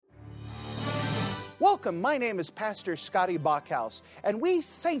Welcome, my name is Pastor Scotty Bachhaus, and we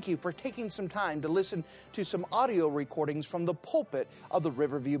thank you for taking some time to listen to some audio recordings from the pulpit of the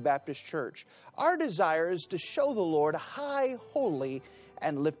Riverview Baptist Church. Our desire is to show the Lord high, holy,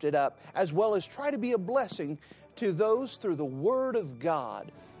 and lifted up, as well as try to be a blessing to those through the Word of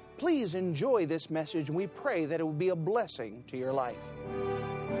God. Please enjoy this message, and we pray that it will be a blessing to your life.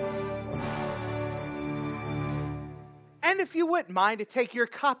 And if you wouldn't mind to take your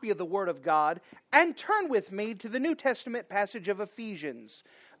copy of the Word of God and turn with me to the New Testament passage of Ephesians.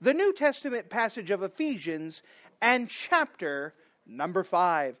 The New Testament passage of Ephesians and chapter number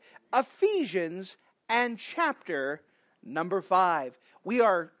 5. Ephesians and chapter number 5. We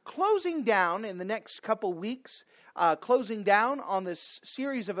are closing down in the next couple weeks, closing down on this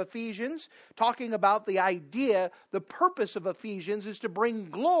series of Ephesians, talking about the idea, the purpose of Ephesians is to bring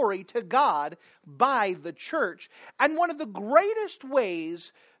glory to God by the church. And one of the greatest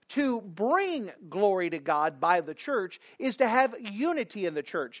ways to bring glory to God by the church is to have unity in the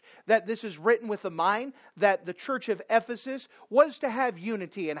church. That this is written with the mind that the church of Ephesus was to have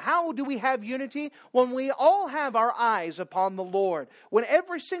unity. And how do we have unity? When we all have our eyes upon the Lord. When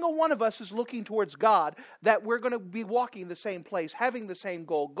every single one of us is looking towards God, that we're going to be walking the same place, having the same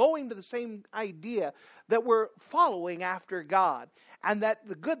goal, going to the same idea, that we're following after God. And that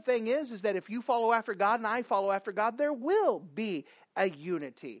the good thing is that if you follow after God and I follow after God, there will be a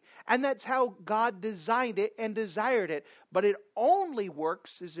unity. And that's how God designed it and desired it. But it only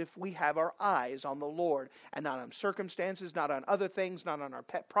works as if we have our eyes on the Lord and not on circumstances, not on other things, not on our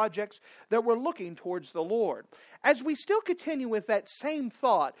pet projects, that we're looking towards the Lord. As we still continue with that same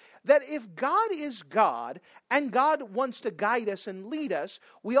thought, that if God is God and God wants to guide us and lead us,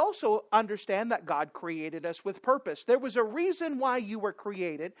 we also understand that God created us with purpose. There was a reason why you were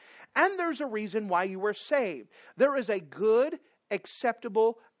created, and there's a reason why you were saved. There is a good,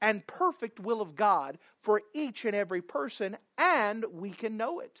 acceptable, and perfect will of God for each and every person, and we can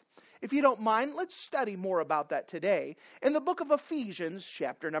know it. If you don't mind, let's study more about that today in the book of Ephesians,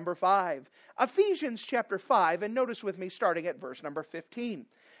 chapter number 5. Ephesians chapter 5, and notice with me starting at verse number 15.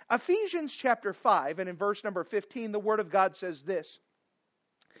 Ephesians chapter 5, and in verse number 15, the Word of God says this: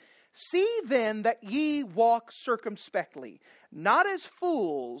 "See then that ye walk circumspectly, not as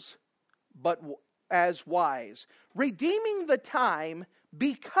fools, but as wise, redeeming the time,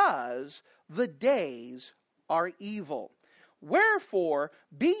 because the days are evil. Wherefore,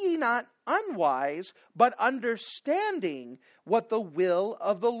 be ye not unwise, but understanding what the will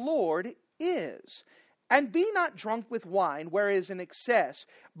of the Lord is. And be not drunk with wine, where is an excess,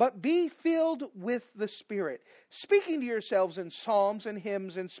 but be filled with the Spirit, speaking to yourselves in psalms and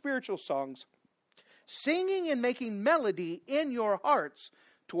hymns and spiritual songs, singing and making melody in your hearts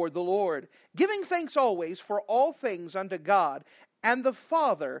toward the Lord, giving thanks always for all things unto God and the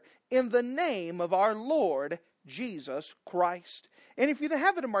Father, in the name of our Lord Jesus Christ." And if you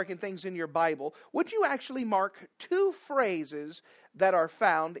have it marking things in your Bible, would you actually mark two phrases that are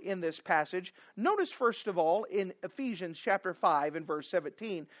found in this passage? Notice first of all in Ephesians chapter 5 and verse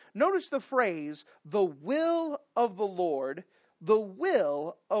 17, notice the phrase, "the will of the Lord," the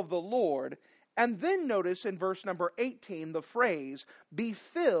will of the Lord. And then notice in verse number 18 the phrase, "be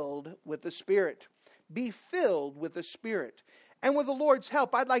filled with the Spirit." Be filled with the Spirit. And with the Lord's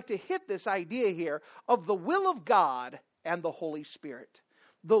help, I'd like to hit this idea here of the will of God and the Holy Spirit.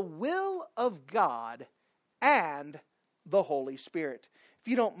 The will of God and the Holy Spirit. If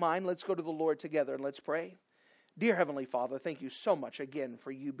you don't mind, let's go to the Lord together and let's pray. Dear Heavenly Father, thank you so much again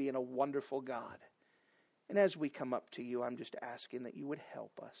for you being a wonderful God. And as we come up to you, I'm just asking that you would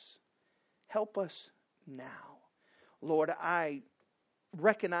help us. Help us now. Lord, I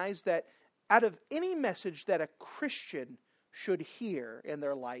recognize that out of any message that a Christian should hear in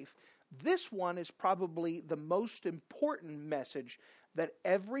their life, this one is probably the most important message that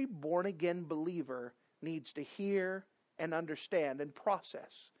every born-again believer needs to hear and understand and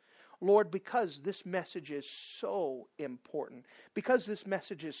process. Lord, because this message is so important, because this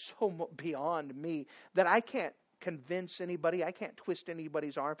message is so beyond me, that I can't convince anybody, I can't twist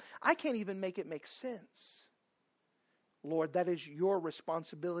anybody's arm, I can't even make it make sense. Lord, that is your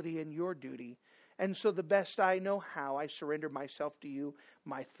responsibility and your duty. And so the best I know how, I surrender myself to you,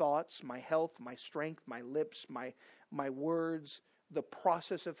 my thoughts, my health, my strength, my lips, my words, the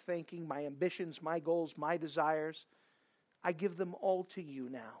process of thinking, my ambitions, my goals, my desires. I give them all to you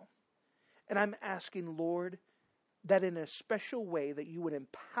now. And I'm asking, Lord, that in a special way that you would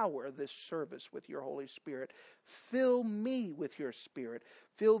empower this service with your Holy Spirit. Fill me with your Spirit.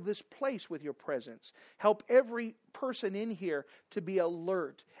 Fill this place with your presence. Help every person in here to be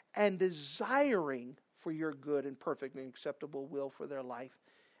alert and desiring for your good and perfect and acceptable will for their life.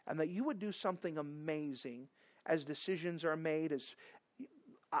 and that you would do something amazing as decisions are made, as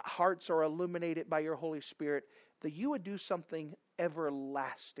hearts are illuminated by your Holy Spirit, that you would do something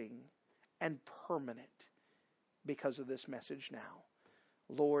everlasting and permanent because of this message now.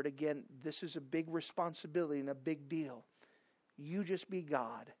 Lord, again, this is a big responsibility and a big deal. You just be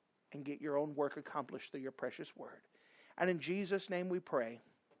God and get your own work accomplished through your precious word. And in Jesus' name we pray.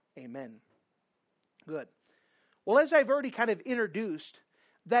 Amen. Good. Well, as I've already kind of introduced,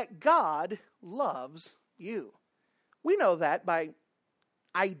 that God loves you. We know that by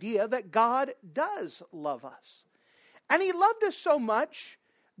idea that God does love us. And He loved us so much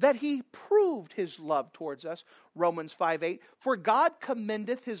that He proved His love towards us. Romans 5:8, for God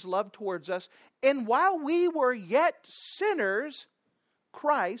commendeth His love towards us, and while we were yet sinners,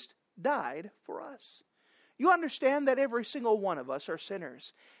 Christ died for us. You understand that every single one of us are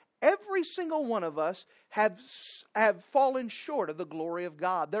sinners. Every single one of us have fallen short of the glory of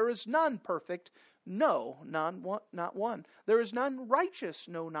God. There is none perfect, no, not one. There is none righteous,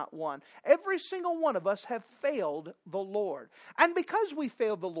 no, not one. Every single one of us have failed the Lord. And because we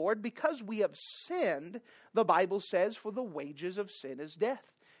failed the Lord, because we have sinned, the Bible says, for the wages of sin is death.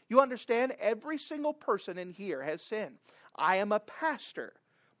 You understand? Every single person in here has sinned. I am a pastor.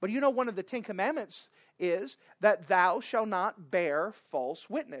 But you know, one of the 10 Commandments is that thou shalt not bear false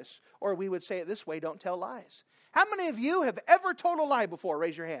witness. Or we would say it this way, don't tell lies. How many of you have ever told a lie before?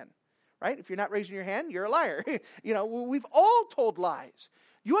 Raise your hand. Right? If you're not raising your hand, you're a liar. You know, we've all told lies.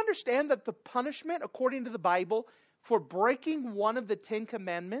 You understand that the punishment, according to the Bible, for breaking one of the 10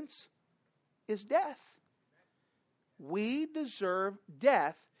 Commandments is death. We deserve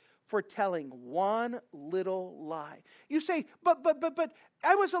death for telling one little lie. You say, but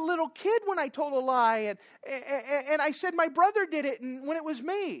I was a little kid when I told a lie, and I said my brother did it and when it was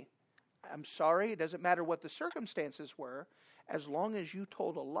me. I'm sorry, it doesn't matter what the circumstances were. As long as you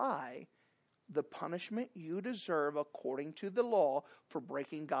told a lie, the punishment you deserve according to the law for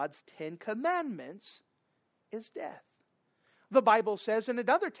breaking God's 10 Commandments is death. The Bible says in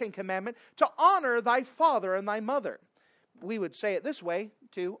another 10 Commandment to honor thy father and thy mother. We would say it this way,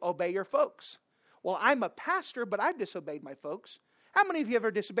 to obey your folks. Well, I'm a pastor, but I've disobeyed my folks. How many of you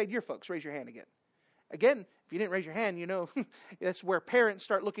ever disobeyed your folks? Raise your hand again. Again, if you didn't raise your hand, you know, that's where parents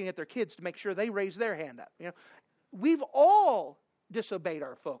start looking at their kids to make sure they raise their hand up. You know, we've all disobeyed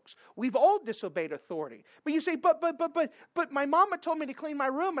our folks. We've all disobeyed authority. But you say, but my mama told me to clean my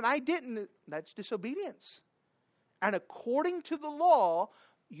room and I didn't. That's disobedience. And according to the law,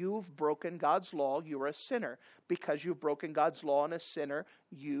 you've broken God's law. You're a sinner. Because you've broken God's law and a sinner,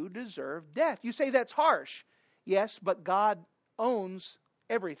 you deserve death. You say that's harsh. Yes, but God owns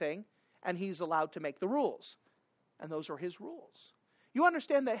everything and He's allowed to make the rules. And those are His rules. You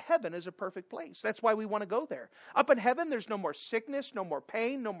understand that heaven is a perfect place. That's why we want to go there. Up in heaven, there's no more sickness, no more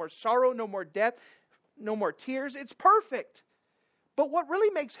pain, no more sorrow, no more death, no more tears. It's perfect. But what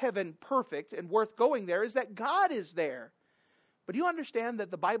really makes heaven perfect and worth going there is that God is there. But you understand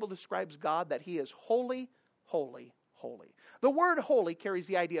that the Bible describes God that He is holy, holy, holy. The word holy carries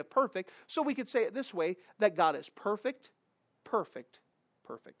the idea of perfect, so we could say it this way, that God is perfect, perfect,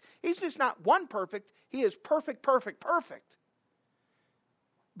 perfect. He's just not one perfect, He is perfect, perfect, perfect.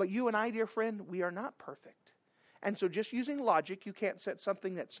 But you and I, dear friend, we are not perfect. And so just using logic, you can't set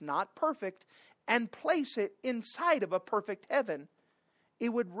something that's not perfect and place it inside of a perfect heaven. It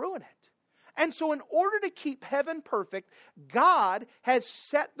would ruin it. And so in order to keep heaven perfect, God has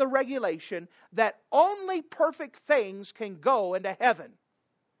set the regulation that only perfect things can go into heaven.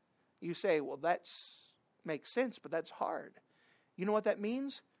 You say, well, that makes sense, but that's hard. You know what that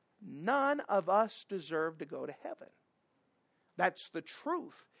means? None of us deserve to go to heaven. That's the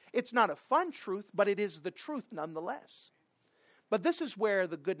truth. It's not a fun truth, but it is the truth nonetheless. But this is where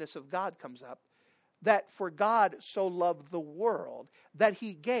the goodness of God comes up. That for God so loved the world, that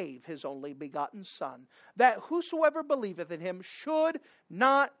He gave His only begotten Son, that whosoever believeth in Him should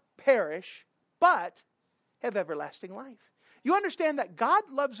not perish, but have everlasting life. You understand that God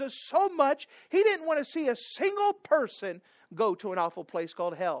loves us so much, He didn't want to see a single person go to an awful place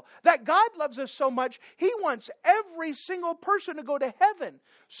called hell. That God loves us so much, He wants every single person to go to heaven.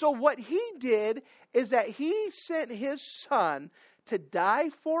 So what He did is that He sent His Son to die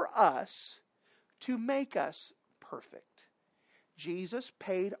for us, to make us perfect. Jesus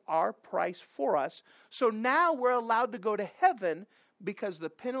paid our price for us. So now we're allowed to go to heaven because the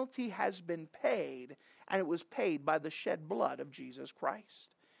penalty has been paid, and it was paid by the shed blood of Jesus Christ.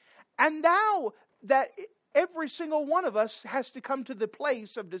 And now that every single one of us has to come to the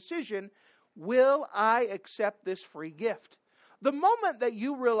place of decision, will I accept this free gift? The moment that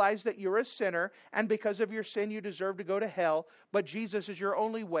you realize that you're a sinner, and because of your sin you deserve to go to hell, but Jesus is your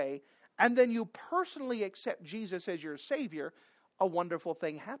only way, and then you personally accept Jesus as your Savior, a wonderful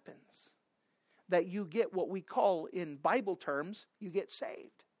thing happens. That you get what we call in Bible terms, you get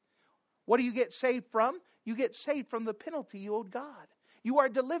saved. What do you get saved from? You get saved from the penalty you owed God. You are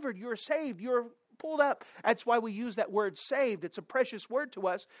delivered, you're saved, you're pulled up. That's why we use that word saved. It's a precious word to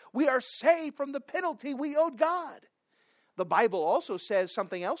us. We are saved from the penalty we owed God. The Bible also says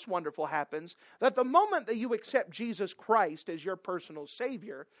something else wonderful happens, that the moment that you accept Jesus Christ as your personal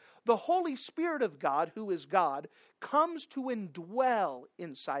Savior, the Holy Spirit of God, who is God, comes to indwell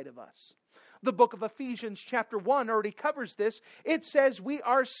inside of us. The book of Ephesians chapter 1 already covers this. It says we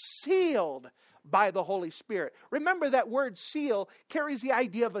are sealed by the Holy Spirit. Remember, that word seal carries the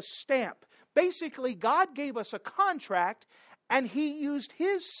idea of a stamp. Basically, God gave us a contract, and He used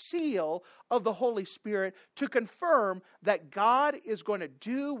His seal of the Holy Spirit to confirm that God is going to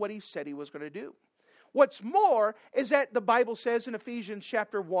do what He said He was going to do. What's more is that the Bible says in Ephesians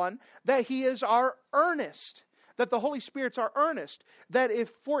chapter 1 that He is our earnest. That the Holy Spirit's our earnest. That if,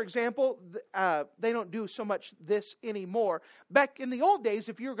 for example, they don't do so much this anymore. Back in the old days,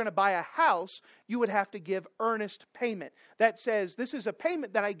 if you were going to buy a house, you would have to give earnest payment. That says, this is a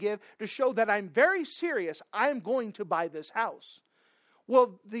payment that I give to show that I'm very serious. I'm going to buy this house.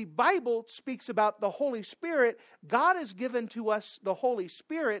 Well, the Bible speaks about the Holy Spirit. God has given to us the Holy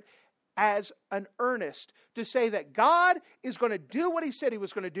Spirit as an earnest to say that God is going to do what He said He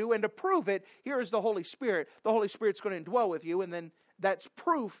was going to do, and to prove it, here is the Holy Spirit. The Holy Spirit's going to indwell with you, and then that's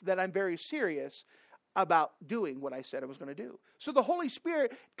proof that I'm very serious about doing what I said I was going to do. So the Holy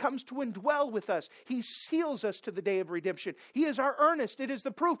Spirit comes to indwell with us. He seals us to the day of redemption. He is our earnest. It is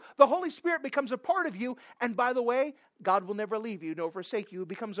the proof. The Holy Spirit becomes a part of you, and by the way, God will never leave you nor forsake you. He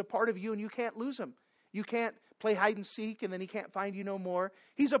becomes a part of you, and you can't lose Him. You can't play hide and seek and then He can't find you no more.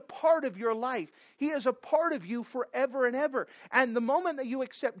 He's a part of your life. He is a part of you forever and ever. And the moment that you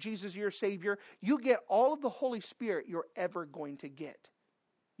accept Jesus as your Savior, you get all of the Holy Spirit you're ever going to get.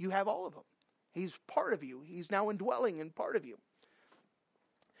 You have all of them. He's part of you. He's now indwelling in part of you.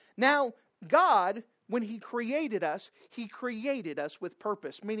 Now, God, when He created us with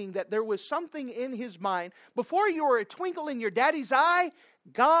purpose, meaning that there was something in His mind. Before you were a twinkle in your daddy's eye,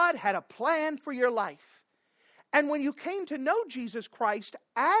 God had a plan for your life. And when you came to know Jesus Christ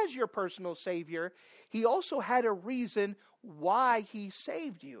as your personal Savior, He also had a reason why He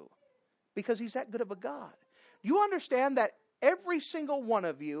saved you. Because He's that good of a God. You understand that every single one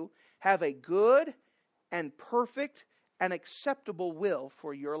of you have a good and perfect and acceptable will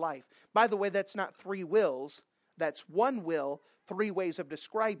for your life. By the way, that's not three wills. That's one will, three ways of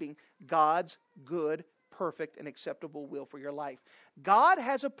describing God's good, perfect, and acceptable will for your life. God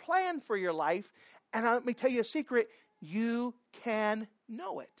has a plan for your life, and let me tell you a secret, you can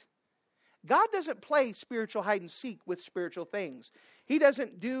know it. God doesn't play spiritual hide and seek with spiritual things. He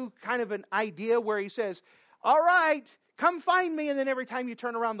doesn't do kind of an idea where He says, all right, come find me, and then every time you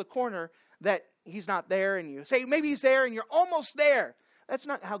turn around the corner that He's not there, and you say maybe He's there and you're almost there. That's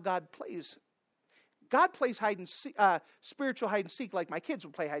not how God plays. God plays hide and seek, spiritual hide and seek like my kids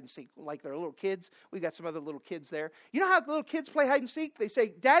would play hide and seek, like they're little kids. We've got some other little kids there. You know how little kids play hide and seek? They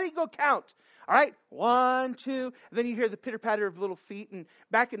say, Daddy, go count. All right, 1, 2. And then you hear the pitter-patter of little feet. And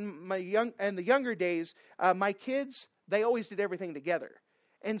back in the younger days, my kids, they always did everything together.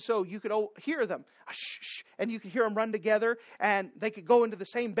 And so you could hear them, shh, and you could hear them run together, and they could go into the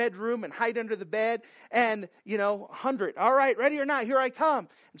same bedroom and hide under the bed, and, 100. All right, ready or not, here I come.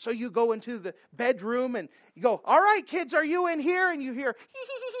 And so you go into the bedroom, and you go, all right, kids, are you in here? And you hear,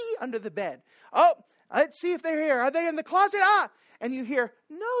 hee, under the bed. Oh, let's see if they're here. Are they in the closet? And you hear,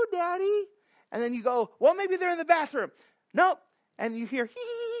 no, Daddy. And then you go, well, maybe they're in the bathroom. Nope. And you hear,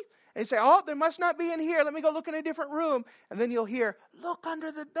 hee. And you say, oh, they must not be in here. Let me go look in a different room. And then you'll hear, look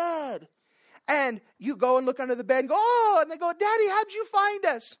under the bed. And you go and look under the bed and go, oh, and they go, Daddy, how'd you find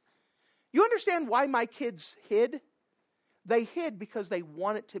us? You understand why my kids hid? They hid because they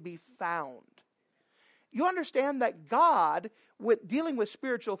wanted to be found. You understand that God, with dealing with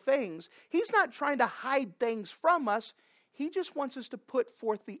spiritual things, He's not trying to hide things from us. He just wants us to put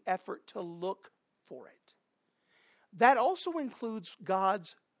forth the effort to look for it. That also includes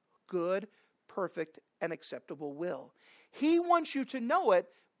God's good, perfect, and acceptable will. He wants you to know it,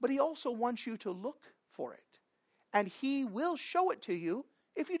 but He also wants you to look for it. And He will show it to you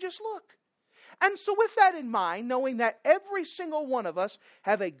if you just look. And so with that in mind, knowing that every single one of us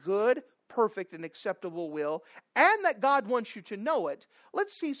have a good, perfect, and acceptable will, and that God wants you to know it,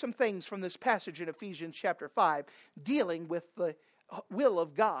 let's see some things from this passage in Ephesians chapter 5 dealing with the will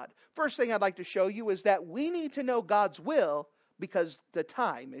of God. First thing I'd like to show you is that we need to know God's will because the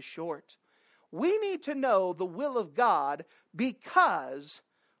time is short. We need to know the will of God because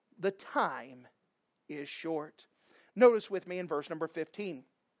the time is short. Notice with me in verse number 15.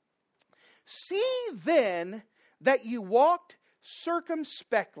 See then that you walked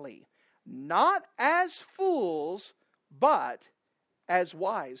circumspectly, not as fools, but as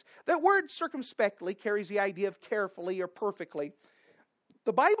wise. That word circumspectly carries the idea of carefully or perfectly.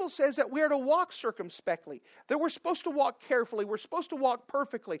 The Bible says that we are to walk circumspectly, that we're supposed to walk carefully, we're supposed to walk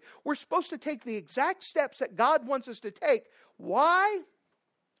perfectly, we're supposed to take the exact steps that God wants us to take. Why?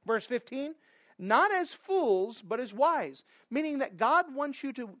 Verse 15, not as fools, but as wise. Meaning that God wants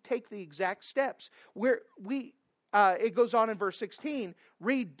you to take the exact steps. It goes on in verse 16,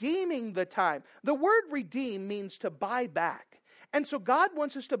 redeeming the time. The word redeem means to buy back. And so God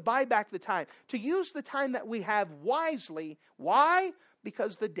wants us to buy back the time, to use the time that we have wisely. Why?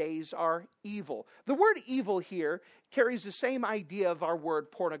 Because the days are evil. The word evil here carries the same idea of our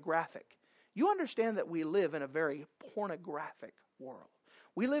word pornographic. You understand that we live in a very pornographic world.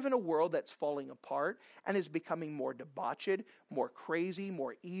 We live in a world that's falling apart and is becoming more debauched, more crazy,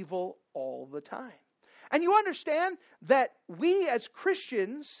 more evil all the time. And you understand that we as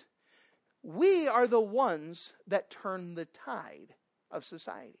Christians, we are the ones that turn the tide of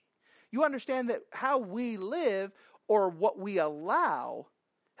society. You understand that how we live or what we allow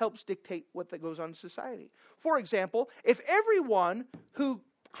helps dictate what that goes on in society. For example, if everyone who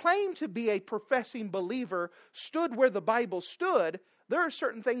claimed to be a professing believer stood where the Bible stood, there are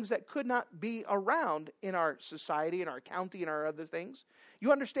certain things that could not be around in our society, in our county, in our other things.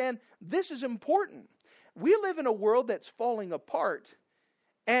 You understand, this is important. We live in a world that's falling apart,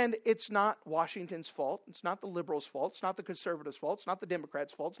 and it's not Washington's fault. It's not the liberals' fault. It's not the conservatives' fault. It's not the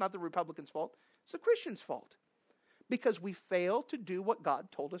Democrats' fault. It's not the Republicans' fault. It's the Christians' fault. Because we fail to do what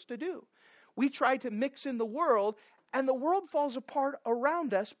God told us to do. We try to mix in the world, and the world falls apart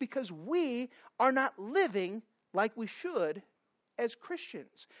around us because we are not living like we should as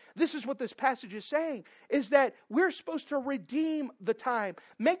Christians. This is what this passage is saying, is that we're supposed to redeem the time.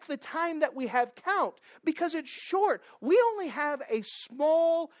 Make the time that we have count, because it's short. We only have a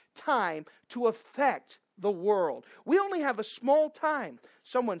small time to affect the world. We only have a small time.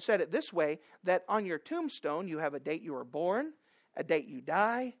 Someone said it this way, that on your tombstone you have a date you were born, a date you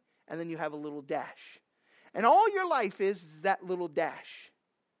die, and then you have a little dash. And all your life is that little dash.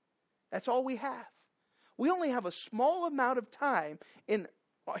 That's all we have. We only have a small amount of time in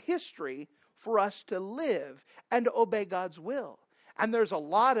history for us to live and to obey God's will. And there's a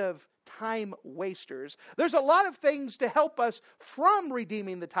lot of time wasters. There's a lot of things to help us from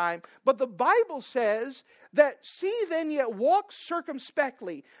redeeming the time. But the Bible says that, see then ye walk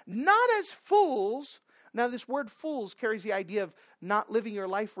circumspectly, not as fools. Now this word fools carries the idea of not living your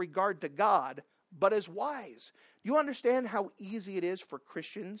life regard to God, but as wise. You understand how easy it is for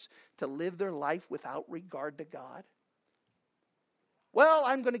Christians to live their life without regard to God? Well,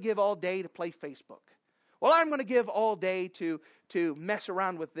 I'm going to give all day to play Facebook. Well, I'm going to give all day to mess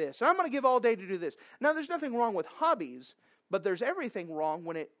around with this. And I'm going to give all day to do this. Now, there's nothing wrong with hobbies, but there's everything wrong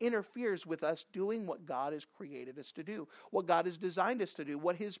when it interferes with us doing what God has created us to do, what God has designed us to do,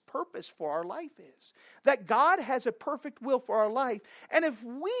 what His purpose for our life is. That God has a perfect will for our life. And if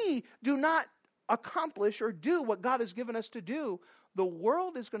we do not accomplish or do what God has given us to do, the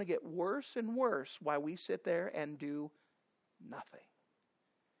world is going to get worse and worse while we sit there and do nothing.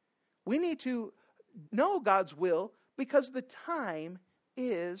 We need to know God's will because the time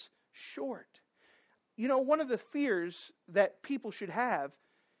is short. You know, one of the fears that people should have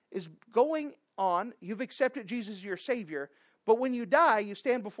is going on, you've accepted Jesus as your Savior, but when you die, you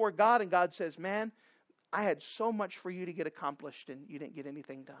stand before God and God says, man, I had so much for you to get accomplished and you didn't get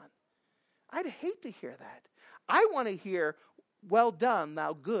anything done. I'd hate to hear that. I want to hear, well done,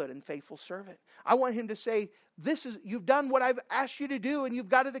 thou good and faithful servant. I want Him to say, you've done what I've asked you to do and you've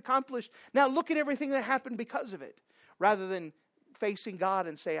got it accomplished. Now look at everything that happened because of it. Rather than facing God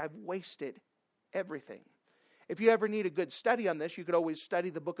and say, I've wasted everything. If you ever need a good study on this, you could always study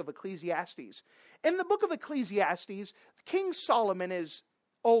the book of Ecclesiastes. In the book of Ecclesiastes, King Solomon is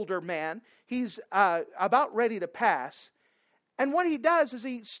older man. He's about ready to pass. And what he does is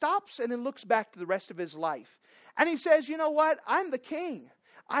he stops and then looks back to the rest of his life. And he says, you know what? I'm the king.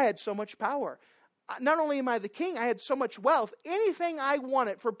 I had so much power. Not only am I the king, I had so much wealth. Anything I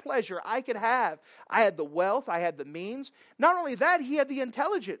wanted for pleasure, I could have. I had the wealth. I had the means. Not only that, he had the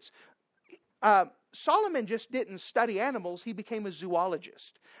intelligence. Solomon just didn't study animals. He became a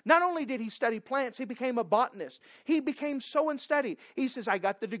zoologist. Not only did he study plants, he became a botanist. He became so unstudied. He says, I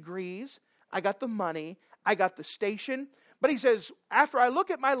got the degrees. I got the money. I got the station. But he says, after I look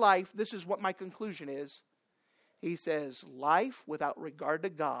at my life, this is what my conclusion is. He says, life without regard to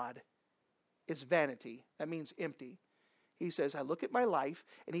God is vanity. That means empty. He says, I look at my life,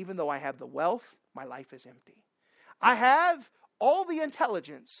 and even though I have the wealth, my life is empty. I have all the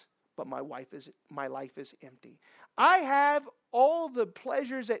intelligence, but my life is empty. I have all the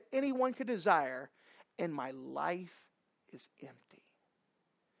pleasures that anyone could desire, and my life is empty.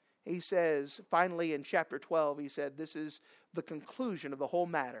 He says, finally in chapter 12, he said, this is the conclusion of the whole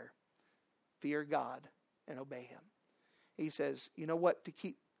matter. Fear God and obey Him. He says, you know what? To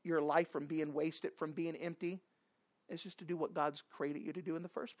keep your life from being wasted, from being empty, is just to do what God's created you to do in the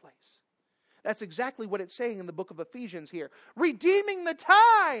first place. That's exactly what it's saying in the book of Ephesians here. Redeeming the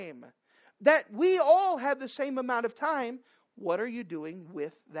time. That we all have the same amount of time. What are you doing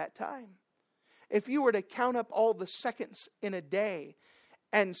with that time? If you were to count up all the seconds in a day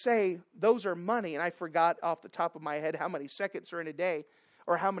and say, those are money, and I forgot off the top of my head how many seconds are in a day,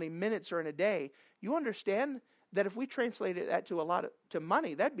 or how many minutes are in a day, you understand that if we translated that to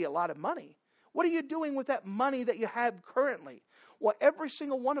money, that'd be a lot of money. What are you doing with that money that you have currently? Well, every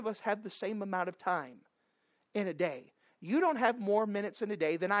single one of us have the same amount of time in a day. You don't have more minutes in a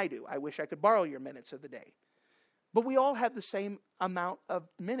day than I do. I wish I could borrow your minutes of the day. But we all have the same amount of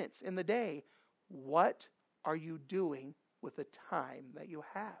minutes in the day. What are you doing with the time that you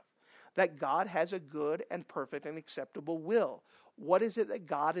have? That God has a good and perfect and acceptable will. What is it that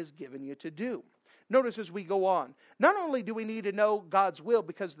God has given you to do? Notice as we go on, not only do we need to know God's will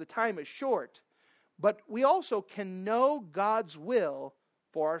because the time is short, but we also can know God's will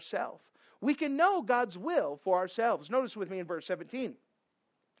for ourselves. We can know God's will for ourselves. Notice with me in verse 17.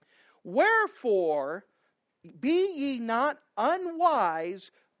 Wherefore, be ye not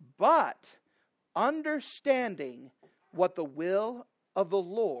unwise, but understanding what the will of the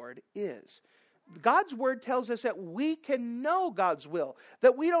Lord is. God's word tells us that we can know God's will,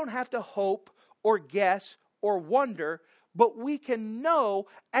 that we don't have to hope or guess or wonder, but we can know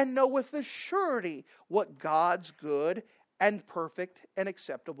and know with a surety what God's good and perfect and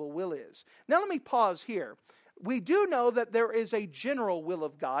acceptable will is. Now let me pause here. We do know that there is a general will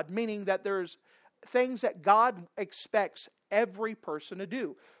of God, meaning that there's things that God expects every person to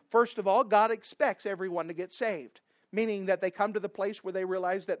do. First of all, God expects everyone to get saved, meaning that they come to the place where they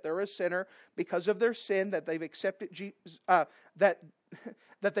realize that they're a sinner because of their sin, that they've accepted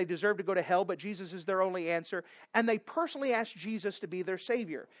that they deserve to go to hell, but Jesus is their only answer, and they personally ask Jesus to be their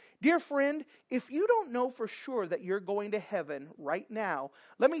Savior. Dear friend, if you don't know for sure that you're going to heaven right now,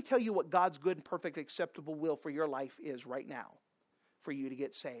 let me tell you what God's good and perfect acceptable will for your life is right now, for you to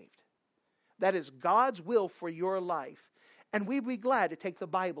get saved. That is God's will for your life. And we'd be glad to take the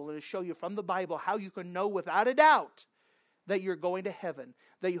Bible and to show you from the Bible how you can know without a doubt that you're going to heaven,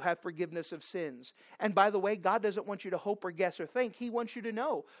 that you have forgiveness of sins. And by the way, God doesn't want you to hope or guess or think. He wants you to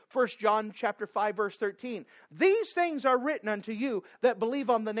know. 1 John chapter 5, verse 13. These things are written unto you that believe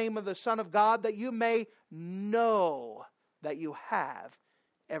on the name of the Son of God, that you may know that you have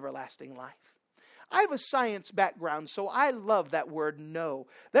everlasting life. I have a science background, so I love that word know.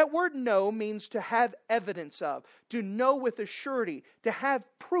 That word know means to have evidence of, to know with a surety, to have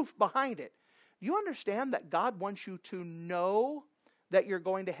proof behind it. You understand that God wants you to know that you're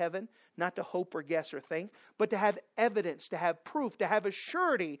going to heaven, not to hope or guess or think, but to have evidence, to have proof, to have a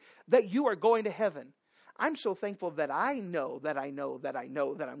surety that you are going to heaven. I'm so thankful that I know that I know that I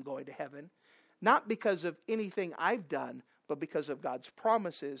know that I'm going to heaven, not because of anything I've done, but because of God's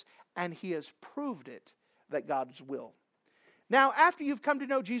promises, and He has proved it, that God's will. Now, after you've come to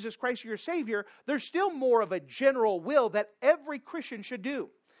know Jesus Christ, your Savior, there's still more of a general will that every Christian should do.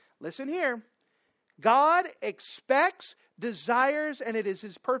 Listen here. God expects, desires, and it is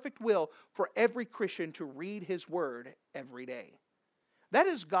His perfect will for every Christian to read His Word every day. That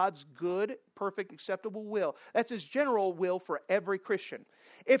is God's good, perfect, acceptable will. That's His general will for every Christian.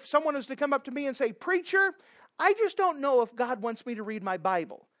 If someone was to come up to me and say, "Preacher, I just don't know if God wants me to read my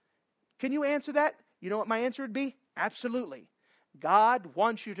Bible," can you answer that? You know what my answer would be? Absolutely. God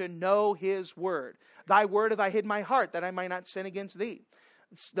wants you to know His Word. Thy word have I hid in my heart, that I might not sin against thee.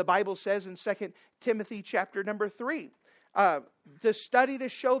 The Bible says in 2 Timothy chapter number 3, to study to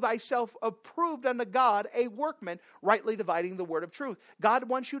show thyself approved unto God, a workman, rightly dividing the word of truth. God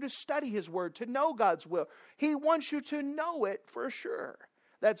wants you to study His Word, to know God's will. He wants you to know it for sure.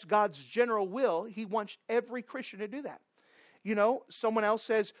 That's God's general will. He wants every Christian to do that. You know, someone else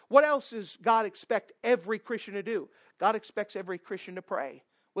says, what else does God expect every Christian to do? God expects every Christian to pray.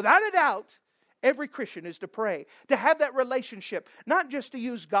 Without a doubt, every Christian is to pray, to have that relationship, not just to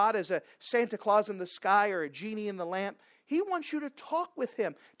use God as a Santa Claus in the sky or a genie in the lamp. He wants you to talk with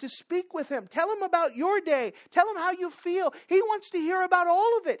Him, to speak with Him. Tell Him about your day. Tell Him how you feel. He wants to hear about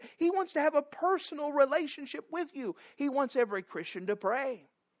all of it. He wants to have a personal relationship with you. He wants every Christian to pray.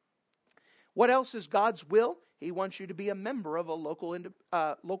 What else is God's will? He wants you to be a member of a local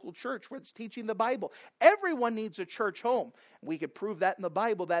church where it's teaching the Bible. Everyone needs a church home. We could prove that in the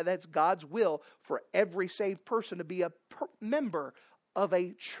Bible, that that's God's will for every saved person to be a member of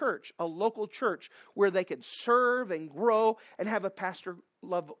a church, a local church, where they can serve and grow and have a pastor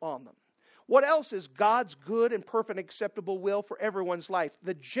love on them. What else is God's good and perfect acceptable will for everyone's life?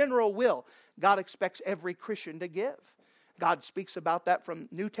 The general will God expects every Christian to give. God speaks about that from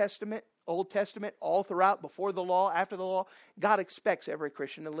New Testament, Old Testament, all throughout, before the law, after the law. God expects every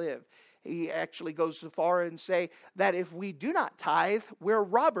Christian to live. He actually goes so far and say that if we do not tithe, we're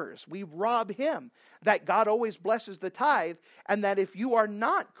robbers. We rob Him. That God always blesses the tithe, and that if you are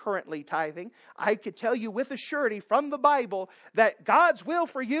not currently tithing, I could tell you with a surety from the Bible that God's will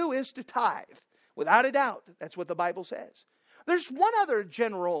for you is to tithe. Without a doubt, that's what the Bible says. There's one other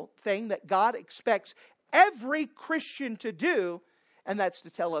general thing that God expects every Christian to do, and that's to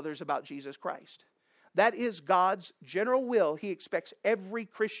tell others about Jesus Christ. That is God's general will. He expects every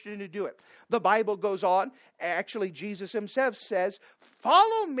Christian to do it. The Bible goes on. Actually, Jesus Himself says,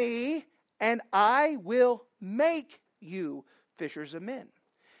 "Follow me, and I will make you fishers of men."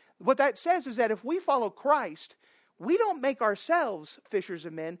 What that says is that if we follow Christ, we don't make ourselves fishers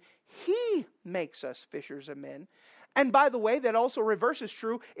of men. He makes us fishers of men. And by the way, that also reverses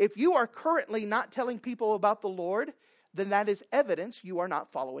true. If you are currently not telling people about the Lord, then that is evidence you are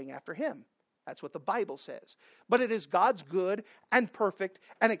not following after Him. That's what the Bible says. But it is God's good and perfect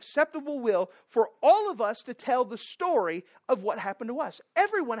and acceptable will for all of us to tell the story of what happened to us.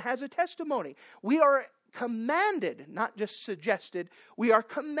 Everyone has a testimony. We are commanded, not just suggested, we are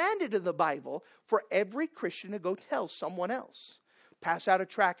commanded in the Bible for every Christian to go tell someone else. Pass out a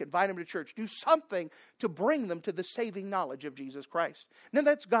tract, invite them to church, do something to bring them to the saving knowledge of Jesus Christ. Now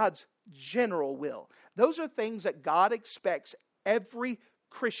that's God's general will. Those are things that God expects every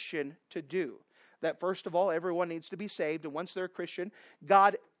Christian to do. That first of all, everyone needs to be saved, and once they're a Christian,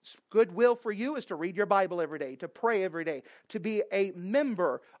 God's good will for you is to read your Bible every day, to pray every day, to be a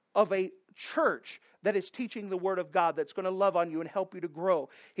member of a church that is teaching the Word of God, that's going to love on you and help you to grow.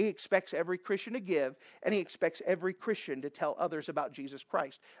 He expects every Christian to give, and He expects every Christian to tell others about Jesus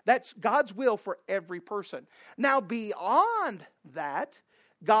Christ. That's God's will for every person. Now, beyond that,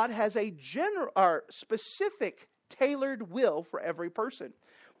 God has a general or specific tailored will for every person.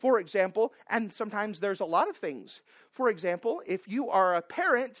 For example, and sometimes there's a lot of things. For example, if you are a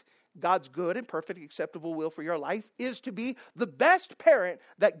parent, God's good and perfect acceptable will for your life is to be the best parent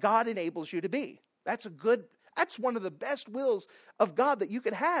that God enables you to be. That's one of the best wills of God that you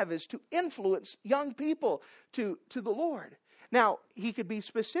can have, is to influence young people to the Lord. Now, He could be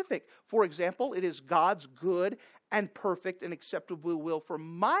specific. For example, it is God's good and perfect and acceptable will for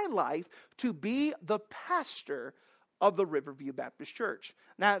my life to be the pastor of the Riverview Baptist Church.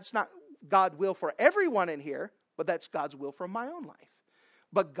 Now, it's not God's will for everyone in here, but that's God's will for my own life.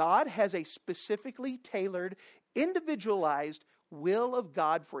 But God has a specifically tailored, individualized will of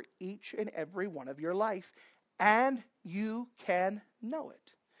God for each and every one of your life, and you can know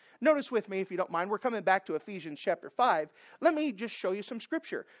it. Notice with me, if you don't mind, we're coming back to Ephesians chapter 5. Let me just show you some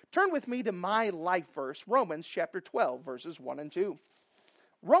scripture. Turn with me to my life verse, Romans chapter 12, verses 1 and 2.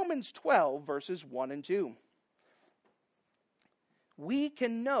 Romans 12, verses 1 and 2. We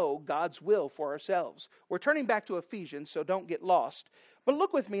can know God's will for ourselves. We're turning back to Ephesians, so don't get lost. But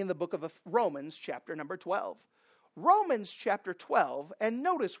look with me in the book of Romans chapter number 12. Romans chapter 12, and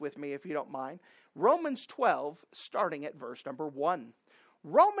notice with me, if you don't mind, Romans 12, starting at verse number 1.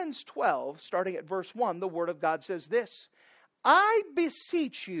 Romans 12, starting at verse 1, the Word of God says this: I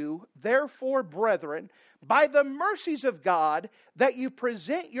beseech you, therefore, brethren, by the mercies of God, that you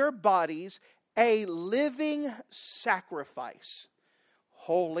present your bodies a living sacrifice,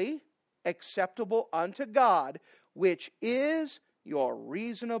 holy, acceptable unto God, which is your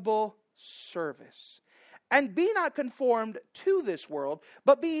reasonable service. And be not conformed to this world,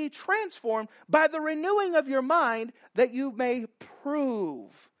 but be transformed by the renewing of your mind, that you may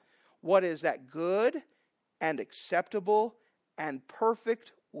prove what is that good and acceptable and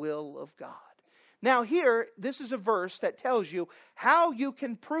perfect will of God. Now here, this is a verse that tells you how you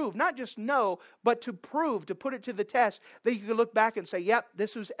can prove, not just know, but to prove, to put it to the test, that you can look back and say, yep,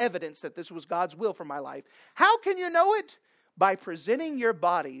 this was evidence that this was God's will for my life. How can you know it? By presenting your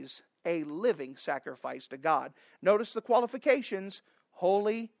bodies a living sacrifice to God. Notice the qualifications: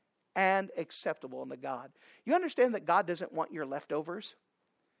 holy and acceptable unto God. You understand that God doesn't want your leftovers?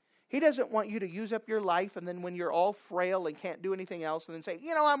 He doesn't want you to use up your life and then when you're all frail and can't do anything else and then say,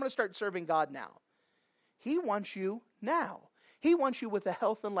 I'm going to start serving God now. He wants you now. He wants you with the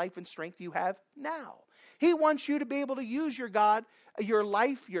health and life and strength you have now. He wants you to be able to use your God, your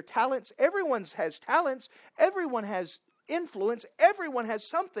life, your talents. Everyone has talents. Everyone has influence. Everyone has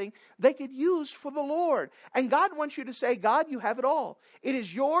something they could use for the Lord. And God wants you to say, God, you have it all. It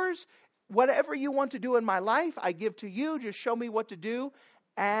is yours. Whatever you want to do in my life, I give to you. Just show me what to do,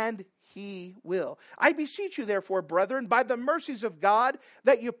 and He will. I beseech you, therefore, brethren, by the mercies of God,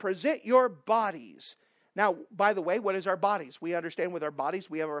 that you present your bodies. Now, by the way, what is our bodies? We understand with our bodies,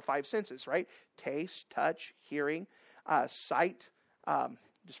 we have our 5 senses, right? Taste, touch, hearing, sight.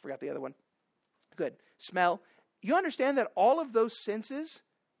 Just forgot the other one. Good. Smell. You understand that all of those senses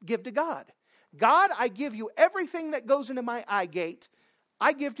give to God. God, I give you everything that goes into my eye gate.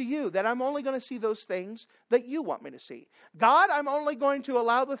 I give to you, that I'm only going to see those things that you want me to see. God, I'm only going to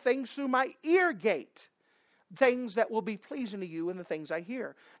allow the things through my ear gate. Things that will be pleasing to you and the things I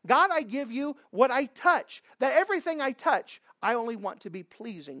hear. God, I give you what I touch. That everything I touch, I only want to be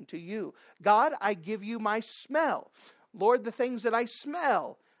pleasing to you. God, I give you my smell. Lord, the things that I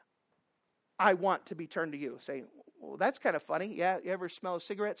smell, I want to be turned to you. Say, well, that's kind of funny. Yeah, you ever smell a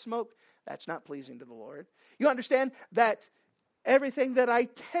cigarette smoke? That's not pleasing to the Lord. You understand that everything that I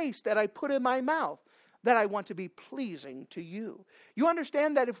taste, that I put in my mouth, that I want to be pleasing to you. You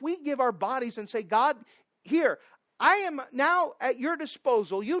understand that if we give our bodies and say, God, here, I am now at your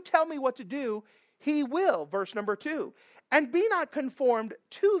disposal. You tell me what to do. He will. Verse number 2. And be not conformed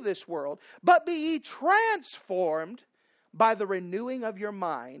to this world, but be ye transformed by the renewing of your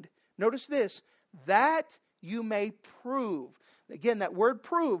mind. Notice this, that you may prove. Again, that word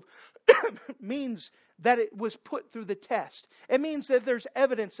prove means that it was put through the test. It means that there's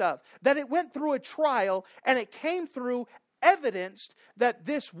evidence of. That it went through a trial and it came through evidenced that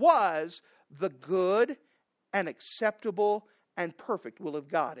this was the good and acceptable and perfect will of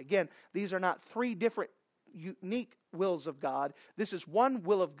God. Again, these are not 3 different unique wills of God. This is one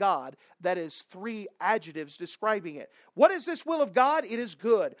will of God that is 3 adjectives describing it. What is this will of God? It is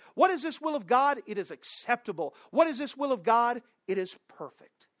good. What is this will of God? It is acceptable. What is this will of God? It is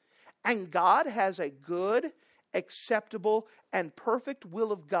perfect. And God has a good, acceptable, and perfect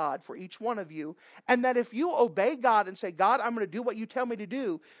will of God for each one of you. And that if you obey God and say, God, I'm going to do what you tell me to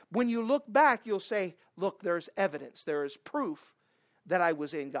do, when you look back, you'll say, look, there's evidence. There is proof that I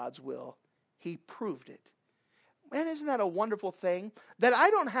was in God's will. He proved it. Man, isn't that a wonderful thing? That I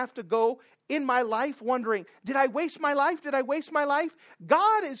don't have to go in my life wondering, did I waste my life? Did I waste my life?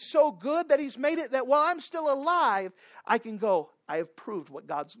 God is so good that He's made it that while I'm still alive, I can go, I have proved what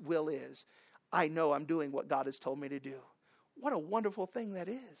God's will is. I know I'm doing what God has told me to do. What a wonderful thing that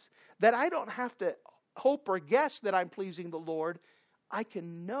is. That I don't have to hope or guess that I'm pleasing the Lord. I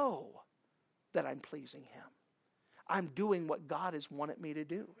can know that I'm pleasing Him. I'm doing what God has wanted me to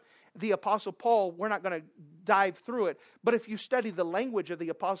do. The Apostle Paul, we're not going to dive through it, but if you study the language of the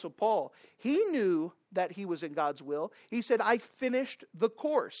Apostle Paul, he knew that he was in God's will. He said, I finished the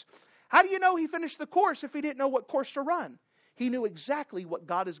course. How do you know he finished the course if he didn't know what course to run? He knew exactly what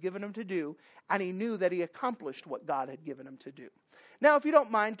God has given him to do, and he knew that he accomplished what God had given him to do. Now, if you don't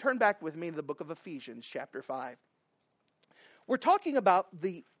mind, turn back with me to the book of Ephesians, chapter 5. We're talking about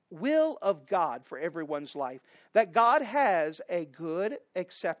the will of God for everyone's life. That God has a good,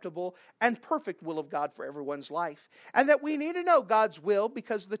 acceptable, and perfect will of God for everyone's life. And that we need to know God's will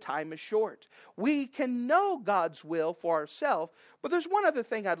because the time is short. We can know God's will for ourselves, but there's one other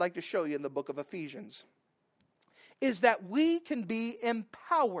thing I'd like to show you in the book of Ephesians. Is that we can be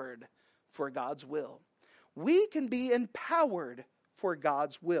empowered for God's will. We can be empowered for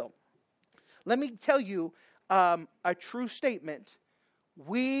God's will. Let me tell you a true statement.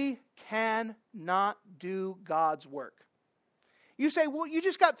 We cannot do God's work. You say, well, you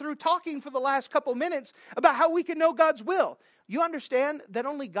just got through talking for the last couple minutes about how we can know God's will. You understand that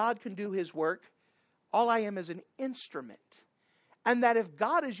only God can do His work. All I am is an instrument. And that if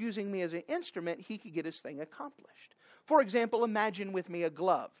God is using me as an instrument, He could get His thing accomplished. For example, imagine with me a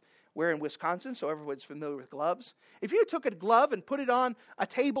glove. We're in Wisconsin, so everyone's familiar with gloves. If you took a glove and put it on a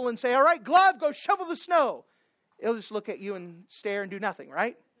table and say, all right, glove, go shovel the snow. It'll just look at you and stare and do nothing,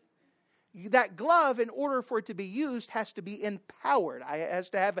 right? That glove, in order for it to be used, has to be empowered. It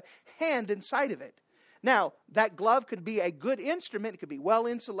has to have a hand inside of it. Now, that glove could be a good instrument. It could be well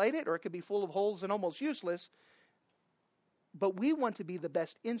insulated, or it could be full of holes and almost useless. But we want to be the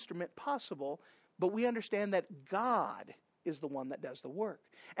best instrument possible. But we understand that God is the one that does the work.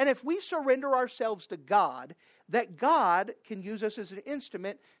 And if we surrender ourselves to God, that God can use us as an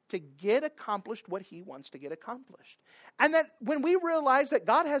instrument to get accomplished what He wants to get accomplished. And that when we realize that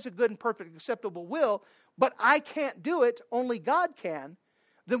God has a good and perfect acceptable will, but I can't do it, only God can,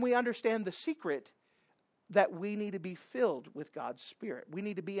 then we understand the secret that we need to be filled with God's Spirit. We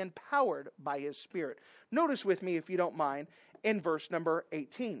need to be empowered by His Spirit. Notice with me, if you don't mind, in verse number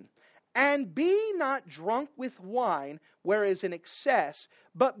 18. And be not drunk with wine, whereas in excess,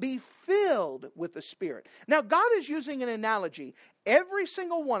 but be filled with the Spirit. Now, God is using an analogy. Every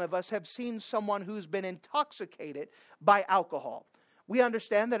single one of us have seen someone who's been intoxicated by alcohol. We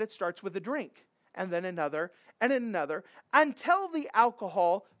understand that it starts with a drink, and then another, and another, until the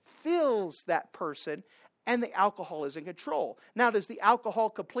alcohol fills that person, and the alcohol is in control. Now, does the alcohol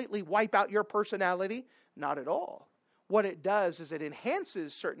completely wipe out your personality? Not at all. What it does is it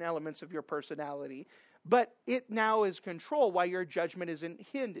enhances certain elements of your personality, but it now is controlled while your judgment is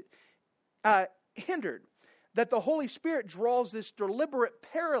hindered. That the Holy Spirit draws this deliberate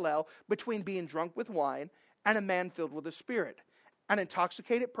parallel between being drunk with wine and a man filled with the Spirit. An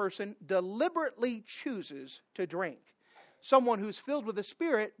intoxicated person deliberately chooses to drink. Someone who's filled with the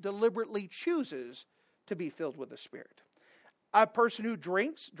Spirit deliberately chooses to be filled with the Spirit. A person who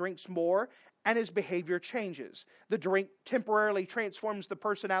drinks more, and his behavior changes. The drink temporarily transforms the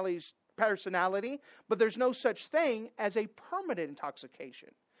personality, but there's no such thing as a permanent intoxication.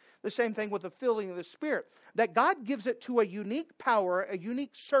 The same thing with the filling of the Spirit. That God gives it to a unique power, a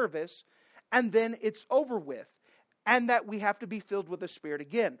unique service, and then it's over with. And that we have to be filled with the Spirit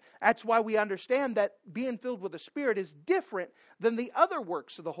again. That's why we understand that being filled with the Spirit is different than the other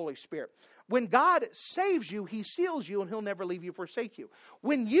works of the Holy Spirit. When God saves you, He seals you, and He'll never leave you, forsake you.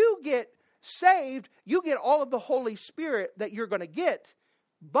 When you get saved, you get all of the Holy Spirit that you're going to get,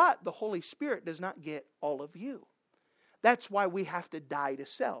 but the Holy Spirit does not get all of you. That's why we have to die to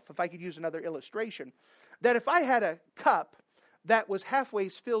self. If I could use another illustration, that if I had a cup that was halfway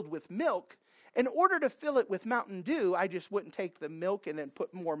filled with milk, in order to fill it with Mountain Dew, I just wouldn't take the milk and then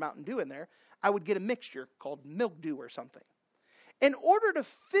put more Mountain Dew in there. I would get a mixture called Milk Dew or something. In order to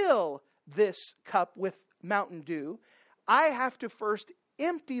fill this cup with Mountain Dew, I have to first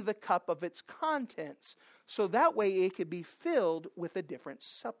empty the cup of its contents, so that way it could be filled with a different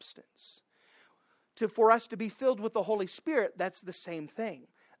substance. For us to be filled with the Holy Spirit, that's the same thing.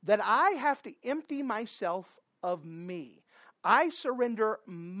 That I have to empty myself of me. I surrender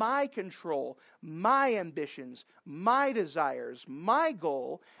my control, my ambitions, my desires, my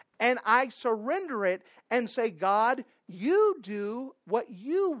goal, and I surrender it and say, God, you do what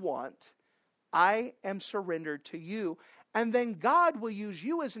you want. I am surrendered to you. And then God will use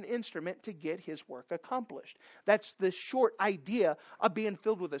you as an instrument to get His work accomplished. That's the short idea of being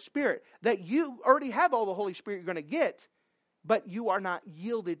filled with the Spirit. That you already have all the Holy Spirit you're going to get, but you are not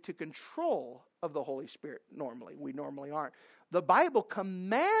yielded to control of the Holy Spirit normally. We normally aren't. The Bible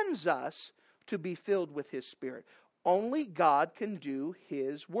commands us to be filled with His Spirit. Only God can do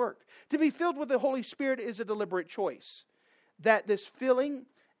His work. To be filled with the Holy Spirit is a deliberate choice. That this filling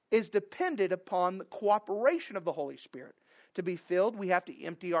is dependent upon the cooperation of the Holy Spirit. To be filled, we have to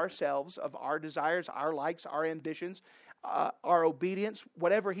empty ourselves of our desires, our likes, our ambitions, our obedience.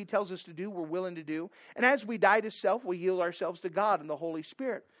 Whatever He tells us to do, we're willing to do. And as we die to self, we yield ourselves to God and the Holy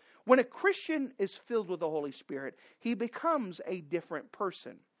Spirit. When a Christian is filled with the Holy Spirit, he becomes a different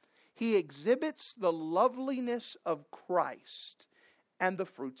person. He exhibits the loveliness of Christ and the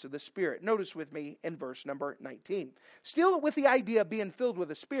fruits of the Spirit. Notice with me in verse number 19. Still with the idea of being filled with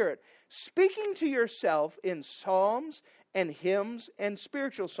the Spirit, speaking to yourself in psalms and hymns and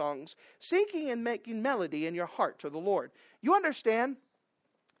spiritual songs, singing and making melody in your heart to the Lord. You understand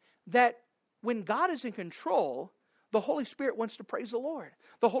that when God is in control, the Holy Spirit wants to praise the Lord.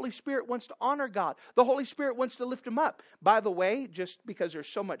 The Holy Spirit wants to honor God. The Holy Spirit wants to lift Him up. By the way, just because there's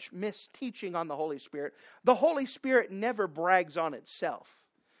so much misteaching on the Holy Spirit never brags on itself.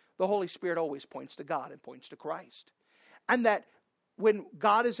 The Holy Spirit always points to God and points to Christ. And that when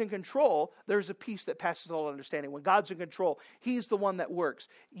God is in control, there's a peace that passes all understanding. When God's in control, He's the one that works.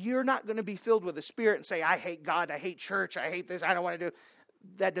 You're not going to be filled with the Spirit and say, I hate God, I hate church, I hate this, I don't want to do.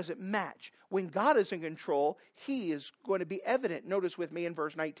 That doesn't match. When God is in control, He is going to be evident. Notice with me in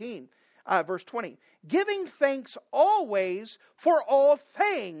verse 20. Giving thanks always for all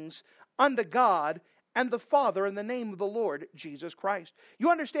things unto God and the Father in the name of the Lord Jesus Christ.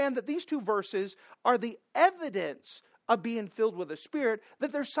 You understand that these two verses are the evidence of being filled with the Spirit,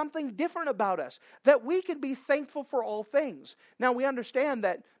 that there's something different about us, that we can be thankful for all things. Now we understand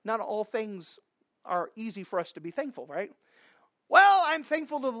that not all things are easy for us to be thankful, right? Well, I'm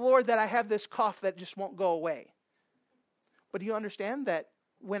thankful to the Lord that I have this cough that just won't go away. But do you understand that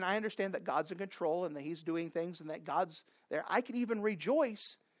when I understand that God's in control and that He's doing things and that God's there, I can even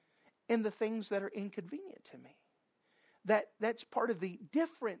rejoice in the things that are inconvenient to me. That's part of the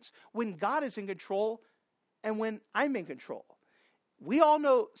difference when God is in control and when I'm in control. We all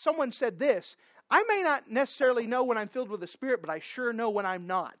know, someone said this, I may not necessarily know when I'm filled with the Spirit, but I sure know when I'm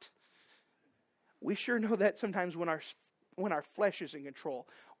not. We sure know that sometimes when our flesh is in control.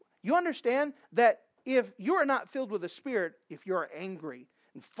 You understand that if you are not filled with the Spirit, if you're angry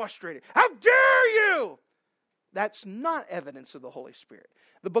and frustrated, how dare you? That's not evidence of the Holy Spirit.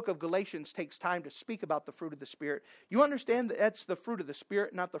 The book of Galatians takes time to speak about the fruit of the Spirit. You understand that that's the fruit of the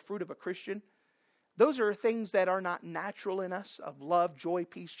Spirit, not the fruit of a Christian? Those are things that are not natural in us, of love, joy,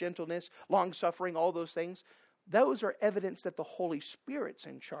 peace, gentleness, long-suffering, all those things. Those are evidence that the Holy Spirit's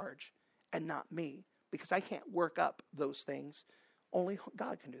in charge and not me, because I can't work up those things. Only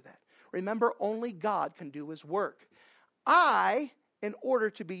God can do that. Remember, only God can do His work. I, in order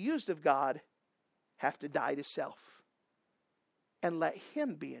to be used of God, have to die to self and let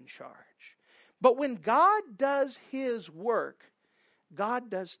Him be in charge. But when God does His work, God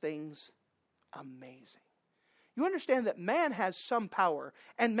does things amazing. You understand that man has some power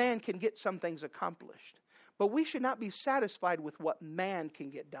and man can get some things accomplished. But we should not be satisfied with what man can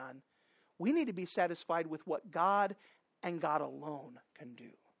get done. We need to be satisfied with what God and God alone can do.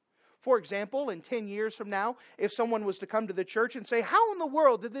 For example, in 10 years from now, if someone was to come to the church and say, how in the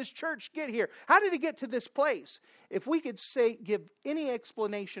world did this church get here? How did it get to this place? If we could give any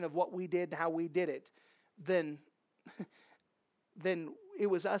explanation of what we did and how we did it, then it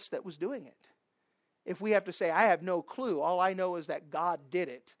was us that was doing it. If we have to say, I have no clue, all I know is that God did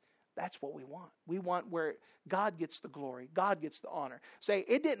it, that's what we want. We want where God gets the glory. God gets the honor. Say,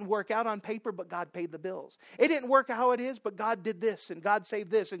 it didn't work out on paper, but God paid the bills. It didn't work out how it is, but God did this, and God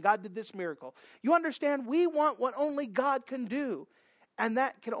saved this, and God did this miracle. You understand? We want what only God can do. And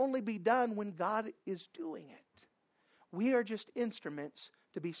that can only be done when God is doing it. We are just instruments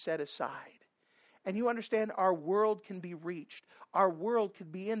to be set aside. And you understand, our world can be reached. Our world can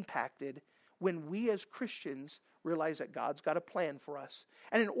be impacted when we as Christians realize that God's got a plan for us.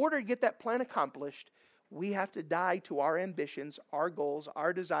 And in order to get that plan accomplished, we have to die to our ambitions, our goals,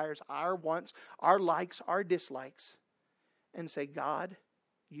 our desires, our wants, our likes, our dislikes, and say, God,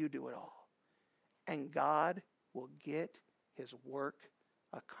 you do it all. And God will get His work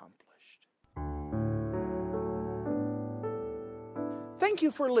accomplished. Thank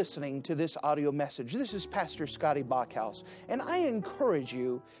you for listening to this audio message. This is Pastor Scotty Bachhaus, and I encourage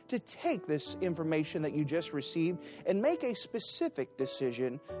you to take this information that you just received and make a specific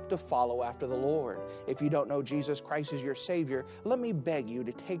decision to follow after the Lord. If you don't know Jesus Christ as your Savior, let me beg you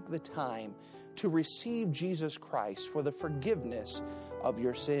to take the time to receive Jesus Christ for the forgiveness of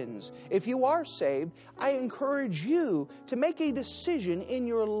your sins. If you are saved, I encourage you to make a decision in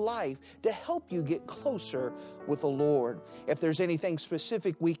your life to help you get closer with the Lord. If there's anything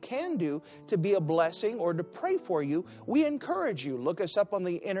specific we can do to be a blessing or to pray for you, we encourage you. Look us up on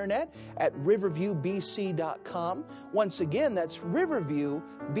the internet at riverviewbc.com. Once again, that's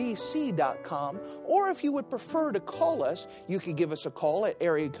riverviewbc.com. Or if you would prefer to call us, you can give us a call at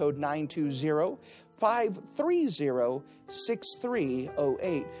area code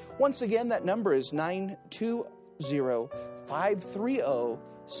 920-530-6308. Once again, that number is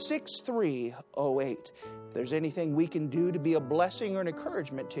 920-530-6308. If there's anything we can do to be a blessing or an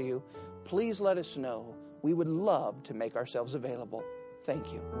encouragement to you, please let us know. We would love to make ourselves available.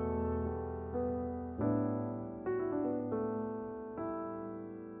 Thank you.